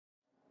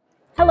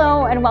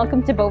Hello and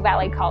welcome to Bow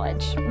Valley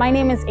College. My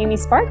name is Amy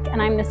Spark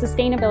and I'm the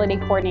Sustainability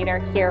Coordinator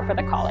here for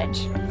the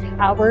college.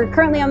 We're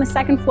currently on the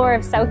second floor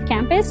of South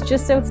Campus,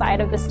 just outside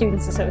of the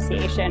Students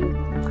Association.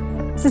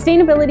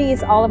 Sustainability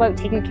is all about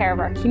taking care of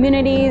our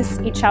communities,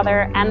 each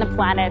other, and the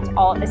planet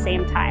all at the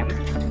same time.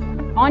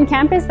 On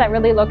campus, that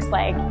really looks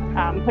like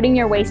putting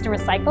your waste and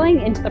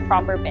recycling into the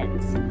proper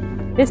bins.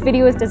 This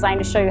video is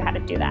designed to show you how to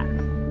do that.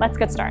 Let's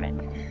get started.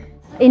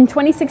 In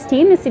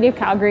 2016, the City of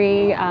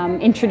Calgary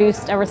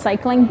introduced a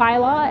recycling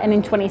bylaw, and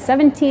in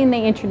 2017,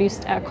 they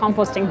introduced a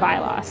composting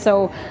bylaw.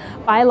 So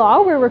by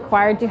law, we're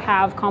required to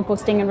have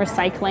composting and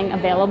recycling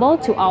available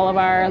to all of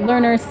our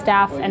learners,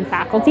 staff, and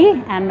faculty,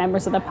 and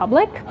members of the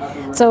public.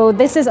 So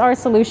this is our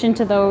solution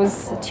to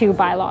those two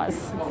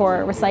bylaws for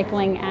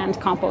recycling and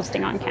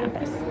composting on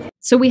campus.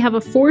 So we have a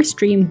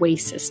 4-stream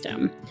waste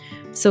system.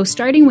 So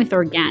starting with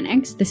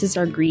organics, this is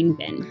our green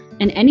bin,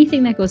 and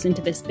anything that goes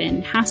into this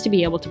bin has to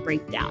be able to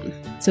break down.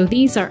 So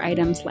these are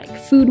items like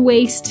food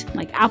waste,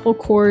 like apple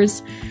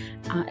cores,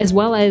 as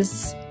well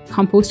as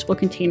compostable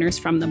containers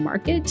from the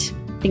market.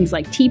 Things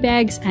like tea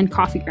bags and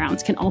coffee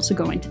grounds can also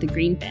go into the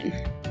green bin.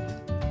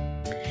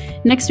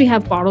 Next, we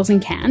have bottles and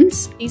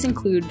cans. These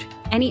include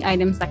any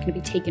items that can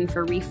be taken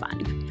for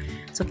refund.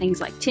 So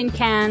things like tin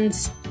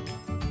cans,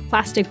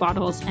 plastic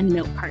bottles, and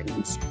milk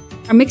cartons.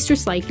 Our mixed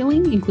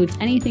recycling includes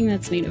anything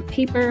that's made of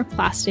paper,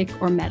 plastic,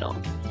 or metal.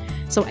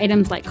 So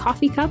items like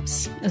coffee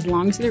cups, as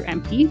long as they're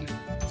empty,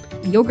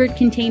 yogurt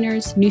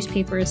containers,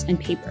 newspapers, and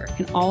paper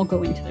can all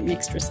go into the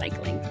mixed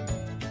recycling.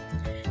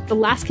 The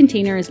last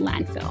container is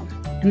landfill,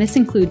 and this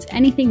includes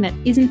anything that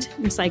isn't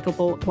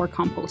recyclable or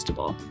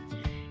compostable,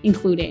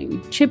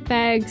 including chip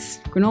bags,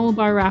 granola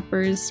bar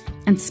wrappers,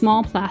 and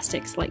small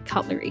plastics like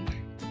cutlery.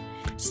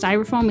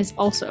 Styrofoam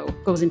also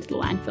goes into the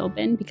landfill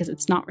bin because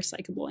it's not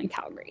recyclable in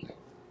Calgary.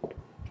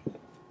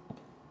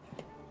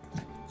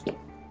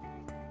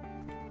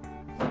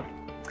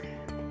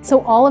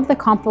 So all of the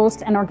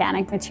compost and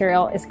organic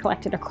material is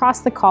collected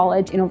across the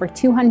college in over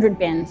 200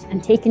 bins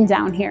and taken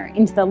down here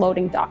into the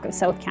loading dock of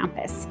South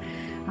Campus.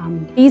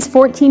 These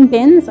 14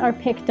 bins are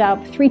picked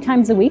up 3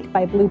 times a week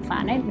by Blue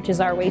Planet, which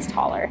is our waste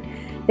hauler.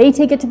 They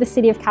take it to the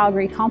City of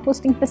Calgary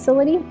composting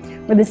facility,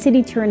 where the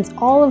city turns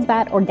all of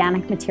that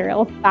organic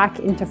material back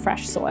into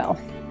fresh soil.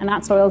 And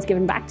that soil is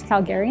given back to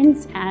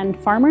Calgarians and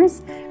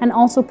farmers, and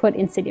also put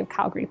in City of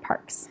Calgary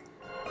parks.